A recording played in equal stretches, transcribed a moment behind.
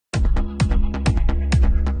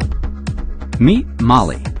Meet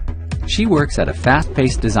Molly. She works at a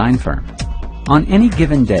fast-paced design firm. On any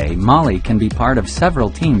given day, Molly can be part of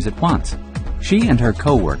several teams at once. She and her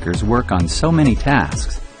co-workers work on so many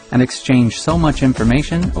tasks and exchange so much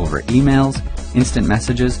information over emails, instant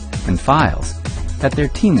messages, and files that their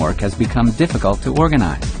teamwork has become difficult to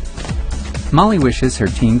organize. Molly wishes her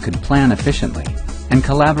team could plan efficiently and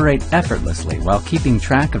collaborate effortlessly while keeping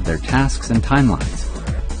track of their tasks and timelines.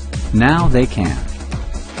 Now they can.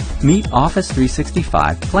 Meet Office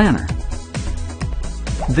 365 Planner.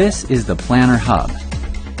 This is the Planner Hub.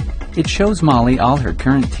 It shows Molly all her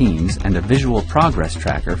current teams and a visual progress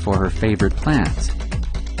tracker for her favorite plans.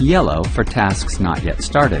 Yellow for tasks not yet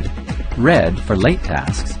started, red for late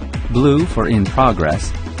tasks, blue for in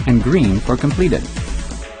progress, and green for completed.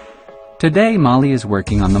 Today, Molly is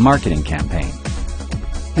working on the marketing campaign.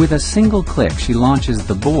 With a single click, she launches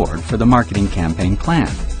the board for the marketing campaign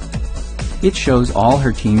plan. It shows all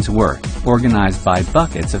her team's work, organized by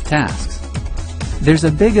buckets of tasks. There's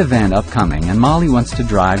a big event upcoming and Molly wants to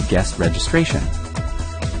drive guest registration.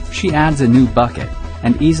 She adds a new bucket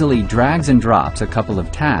and easily drags and drops a couple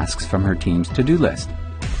of tasks from her team's to-do list.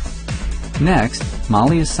 Next,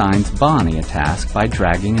 Molly assigns Bonnie a task by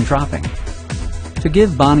dragging and dropping. To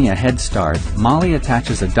give Bonnie a head start, Molly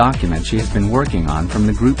attaches a document she has been working on from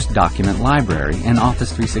the group's document library in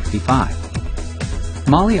Office 365.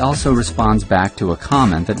 Molly also responds back to a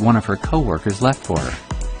comment that one of her coworkers left for her.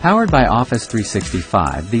 Powered by Office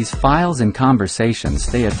 365, these files and conversations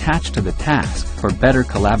stay attached to the task for better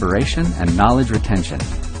collaboration and knowledge retention.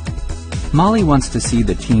 Molly wants to see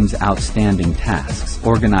the team's outstanding tasks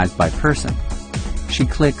organized by person. She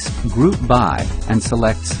clicks Group By and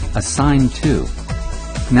selects Assign To.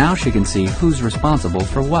 Now she can see who's responsible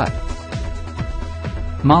for what.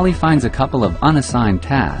 Molly finds a couple of unassigned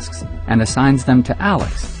tasks and assigns them to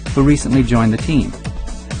Alex, who recently joined the team.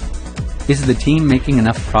 Is the team making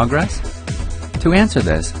enough progress? To answer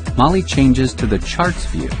this, Molly changes to the Charts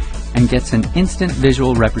view and gets an instant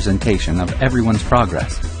visual representation of everyone's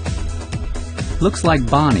progress. Looks like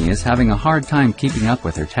Bonnie is having a hard time keeping up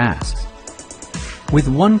with her tasks. With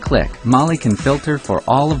one click, Molly can filter for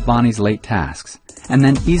all of Bonnie's late tasks and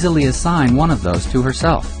then easily assign one of those to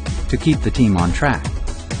herself to keep the team on track.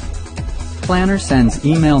 Planner sends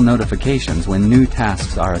email notifications when new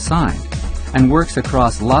tasks are assigned and works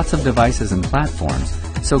across lots of devices and platforms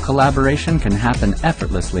so collaboration can happen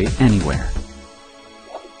effortlessly anywhere.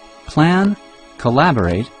 Plan,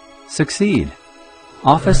 collaborate, succeed.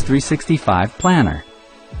 Office 365 Planner.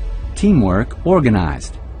 Teamwork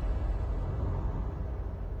organized.